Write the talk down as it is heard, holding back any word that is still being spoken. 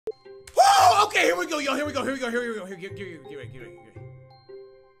Okay, here we go, yo. Here we go.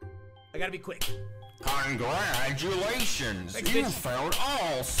 I gotta be quick. Congratulations! Thanks, You bitch. found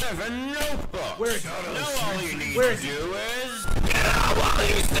all 7 notebooks. Where is it? Now all you need Where to is it? do is get out while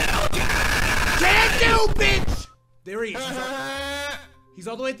you still can. Can't do, bitch! There he is. He's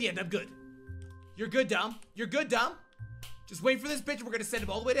all the way at the end. I'm good. You're good, Dom. You're good, Dom. Just wait for this bitch and we're gonna send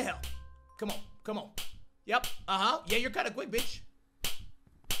him all the way to hell. Come on. Come on. Yep. Yeah, you're kind of quick, bitch.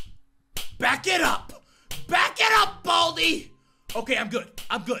 Back it up! Back it up, Baldy! Okay, I'm good.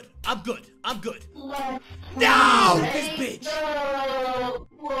 I'm good. No! This bitch!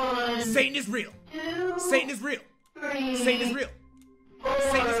 Satan is real. Satan is real. Satan is real.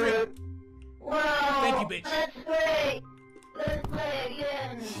 Satan is real. Thank you, bitch. Let's play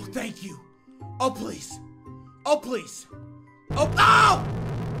again. Oh, thank you. Oh, please. Oh, please. Oh, no!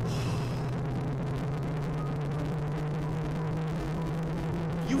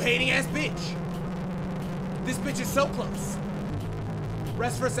 You hating ass bitch. This bitch is so close.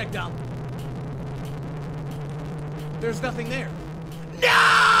 Rest for a sec, Dom. There's nothing there.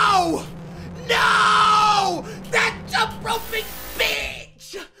 No! No! That jump-roping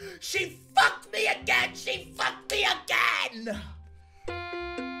bitch! She fucked me again! She fucked me again!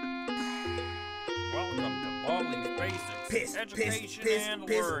 Welcome to Baldi's Basics Piss, Education piss, and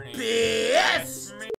piss, Learning. piss!